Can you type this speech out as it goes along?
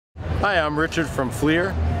Hi, I'm Richard from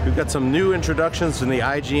FLIR. We've got some new introductions in the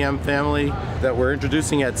IGM family that we're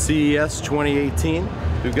introducing at CES 2018.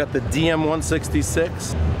 We've got the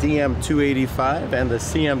DM166, DM285, and the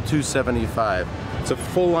CM275. It's a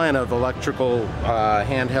full line of electrical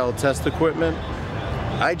handheld test equipment.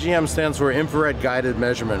 IGM stands for infrared guided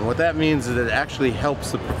measurement. What that means is it actually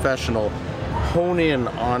helps the professional hone in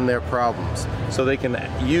on their problems. So they can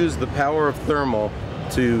use the power of thermal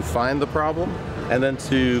to find the problem and then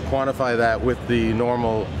to quantify that with the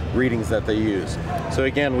normal readings that they use. So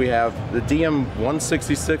again, we have the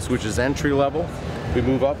DM166, which is entry level. We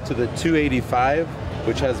move up to the 285,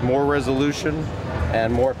 which has more resolution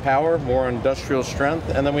and more power, more industrial strength,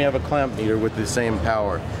 and then we have a clamp meter with the same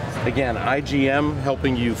power. Again, IGM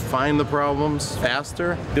helping you find the problems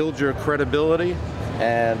faster, build your credibility,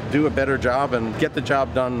 and do a better job and get the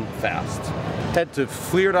job done fast. Head to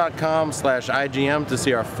FLIR.com/IGM to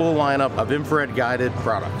see our full lineup of infrared guided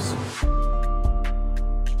products.